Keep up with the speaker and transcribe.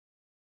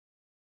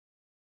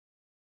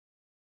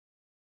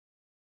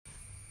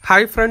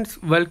Hi friends,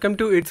 welcome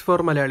to its four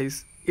Malayalees.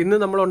 ഇന്ന്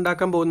നമ്മൾ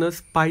ഉണ്ടാക്കാൻ പോകുന്നത്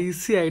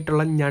സ്പൈസി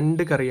ആയിട്ടുള്ള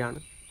ഞണ്ട് കറിയാണ്.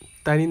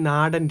 തനി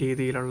നാടൻ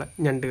രീതിയിലുള്ള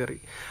ഞണ്ട് കറി.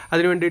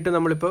 അതിന് വേണ്ടിയിട്ട്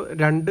നമ്മളിപ്പോൾ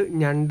 2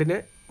 ഞണ്ടിനെ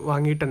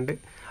വാങ്ങിയിട്ടുണ്ട്.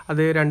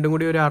 അത് രണ്ടും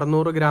കൂടി ഒരു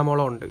 600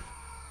 ഗ്രാമോളം ഉണ്ട്.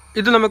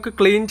 ഇത് നമുക്ക്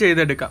ക്ലീൻ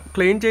ചെയ്തെടുക്കാം.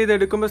 ക്ലീൻ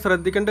ചെയ്തെടുക്കുമ്പോൾ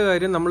ശ്രദ്ധിക്കേണ്ട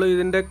കാര്യം, നമ്മൾ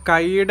ഇതിൻ്റെ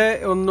കൈയുടെ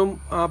ഒന്നും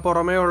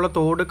പുറമേ ഉള്ള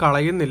തോട്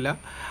കളയുന്നില്ല.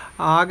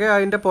 ആകെ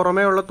അതിൻ്റെ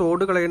പുറമേ ഉള്ള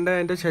തോട് കളയേണ്ട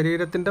അതിൻ്റെ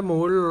ശരീരത്തിൻ്റെ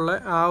മുകളിലുള്ള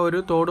ആ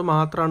ഒരു തോട്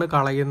മാത്രമാണ്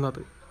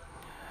കളയുന്നത്.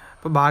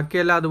 അപ്പോൾ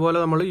ബാക്കിയെല്ലാം അതുപോലെ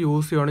നമ്മൾ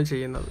യൂസ് ചെയ്യുകയാണ്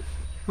ചെയ്യുന്നത്.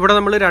 ഇവിടെ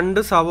നമ്മൾ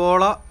 2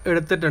 സവോള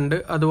എടുത്തിട്ടുണ്ട്,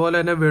 അതുപോലെ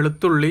തന്നെ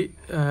വെളുത്തുള്ളി,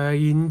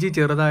 ഇഞ്ചി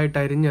ചെറുതായിട്ട്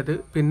അരിഞ്ഞത്,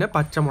 പിന്നെ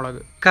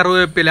പച്ചമുളക്,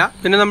 കറിവേപ്പില,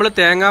 പിന്നെ നമ്മൾ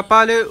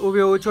തേങ്ങാപ്പാൽ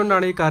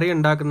ഉപയോഗിച്ചുകൊണ്ടാണ് ഈ കറി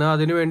ഉണ്ടാക്കുന്നത്.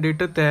 അതിന്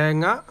വേണ്ടിയിട്ട്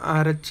തേങ്ങ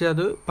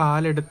അരച്ചത്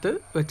പാലെടുത്ത്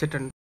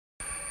വെച്ചിട്ടുണ്ട്.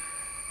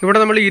 ഇവിടെ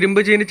നമ്മൾ ഇരുമ്പ്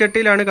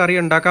ചീനിച്ചട്ടിയിലാണ് കറി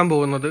ഉണ്ടാക്കാൻ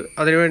പോകുന്നത്.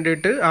 അതിന്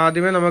വേണ്ടിയിട്ട്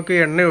ആദ്യമേ നമുക്ക്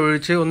എണ്ണ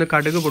ഒഴിച്ച് ഒന്ന്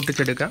കടുക്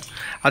പൊട്ടിച്ചെടുക്കാം.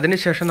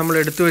 അതിനുശേഷം നമ്മൾ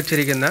എടുത്തു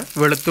വെച്ചിരിക്കുന്ന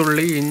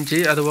വെളുത്തുള്ളി,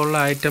 ഇഞ്ചി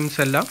അതുപോലുള്ള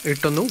ഐറ്റംസ് എല്ലാം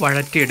ഇട്ടൊന്ന്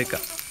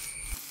വഴറ്റിയെടുക്കാം.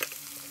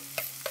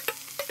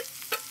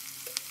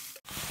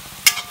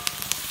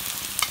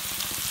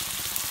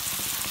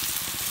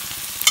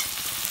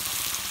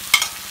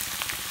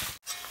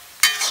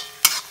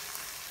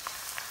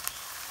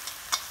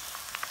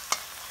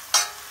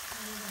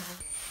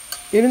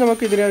 ഇനി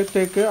നമുക്ക്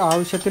ഇതിനകത്തേക്ക്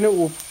ആവശ്യത്തിന്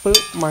ഉപ്പ്,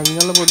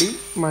 മഞ്ഞൾപ്പൊടി,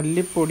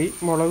 മല്ലിപ്പൊടി,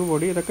 മുളക്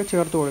പൊടി ഇതൊക്കെ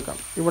ചേർത്ത് കൊടുക്കാം.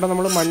 ഇവിടെ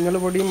നമ്മൾ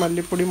മഞ്ഞൾപ്പൊടി,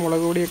 മല്ലിപ്പൊടി,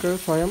 മുളക് പൊടിയൊക്കെ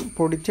സ്വയം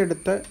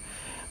പൊടിച്ചെടുത്ത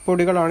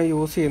പൊടികളാണ്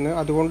യൂസ് ചെയ്യുന്നത്.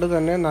 അതുകൊണ്ട്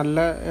തന്നെ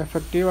നല്ല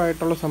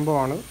എഫക്റ്റീവായിട്ടുള്ള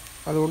സംഭവമാണ്.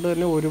 അതുകൊണ്ട്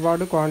തന്നെ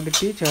ഒരുപാട്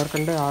ക്വാണ്ടിറ്റി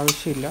ചേർക്കേണ്ട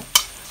ആവശ്യമില്ല.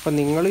 അപ്പോൾ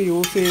നിങ്ങൾ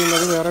യൂസ്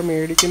ചെയ്യുന്നത് വേറെ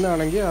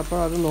മേടിക്കുന്നതാണെങ്കിൽ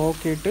അപ്പോൾ അത്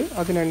നോക്കിയിട്ട്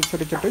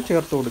അതിനനുസരിച്ചിട്ട്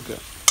ചേർത്ത് കൊടുക്കുക.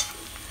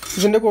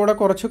 ഇതിൻ്റെ കൂടെ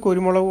കുറച്ച്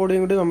കുരുമുളക്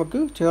പൊടിയും കൂടി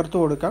നമുക്ക് ചേർത്ത്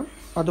കൊടുക്കാം.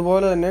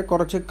 അതുപോലെ തന്നെ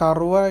കുറച്ച്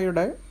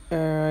കറുവയുടെ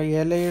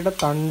ഇലയുടെ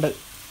തണ്ട്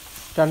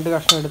 2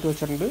 കഷ്ണം എടുത്ത്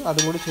വെച്ചിട്ടുണ്ട്.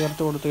 അതും കൂടി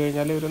ചേർത്ത് കൊടുത്തു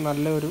കഴിഞ്ഞാൽ ഒരു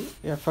നല്ലൊരു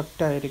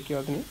എഫക്റ്റ് ആയിരിക്കും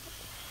അതിന്.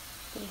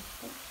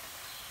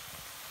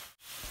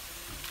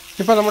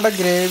 ഇപ്പോൾ നമ്മുടെ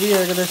ഗ്രേവി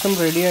ഏകദേശം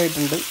റെഡി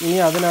ആയിട്ടുണ്ട്. ഇനി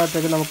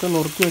അതിനകത്തേക്ക് നമുക്ക്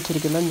നുറുക്കി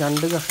വെച്ചിരിക്കുന്ന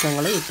ഞണ്ട്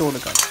കഷ്ണങ്ങൾ ഇട്ട്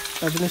കൊടുക്കാം.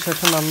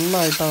 അതിനുശേഷം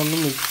നന്നായിട്ട് അതൊന്ന്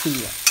മിക്സ്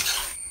ചെയ്യാം.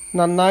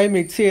 നന്നായി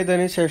മിക്സ്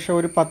ചെയ്തതിന് ശേഷം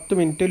ഒരു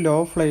 10 മിനിറ്റ് ലോ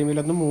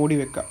ഫ്ലെയിമിലൊന്ന് മൂടി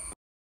വെക്കാം.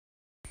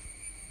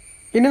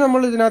 ഇനി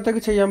നമ്മൾ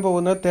ഇതിനകത്തേക്ക് ചെയ്യാൻ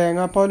പോകുന്നത്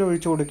തേങ്ങാപ്പാൽ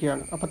ഒഴിച്ചു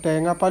കൊടുക്കുകയാണ്. അപ്പോൾ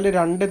തേങ്ങാപ്പാൽ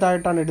 2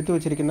 ഇതായിട്ടാണ് എടുത്തു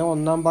വെച്ചിരിക്കുന്നത്.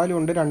 1-ാം പാലും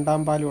ഉണ്ട്,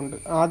 2-ാം പാലും ഉണ്ട്.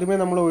 ആദ്യമേ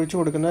നമ്മൾ ഒഴിച്ചു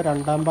കൊടുക്കുന്നത്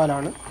 2-ാം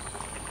പാലാണ്.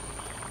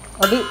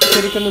 അത്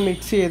ശരിക്കൊന്ന്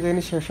മിക്സ്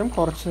ചെയ്തതിന് ശേഷം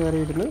കുറച്ച് നേരം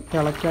ഇരുന്ന്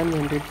തിളയ്ക്കാൻ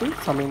വേണ്ടിയിട്ട്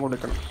സമയം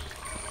കൊടുക്കണം.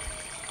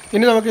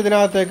 ഇനി നമുക്ക്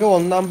ഇതിനകത്തേക്ക്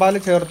 1-ാം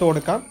പാൽ ചേർത്ത്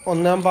കൊടുക്കാം.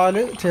 1-ാം പാൽ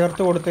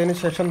ചേർത്ത് കൊടുത്തതിന്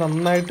ശേഷം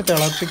നന്നായിട്ട്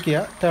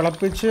തിളപ്പിക്കുക.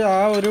 തിളപ്പിച്ച്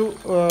ആ ഒരു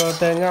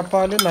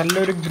തേങ്ങാപ്പാൽ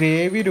നല്ലൊരു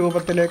ഗ്രേവി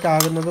രൂപത്തിലേക്ക്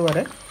ആകുന്നത്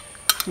വരെ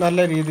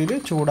നല്ല രീതിയിൽ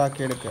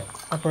ചൂടാക്കിയെടുക്കുക.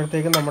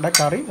 അപ്പോഴത്തേക്കും നമ്മുടെ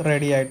കറി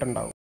റെഡി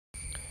ആയിട്ടുണ്ടാവും.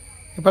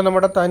 ഇപ്പോൾ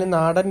നമ്മുടെ തനി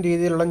നാടൻ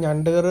രീതിയിലുള്ള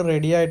ഞണ്ട് കറി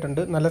റെഡി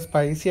ആയിട്ടുണ്ട്. നല്ല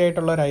സ്പൈസി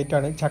ആയിട്ടുള്ള ഒരു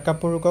ഐറ്റമാണ്.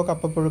 ചക്കപ്പുഴുക്കോ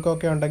കപ്പപ്പുഴുക്കോ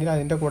ഒക്കെ ഉണ്ടെങ്കിൽ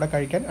അതിൻ്റെ കൂടെ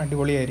കഴിക്കാൻ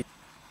അടിപൊളിയായിരിക്കും.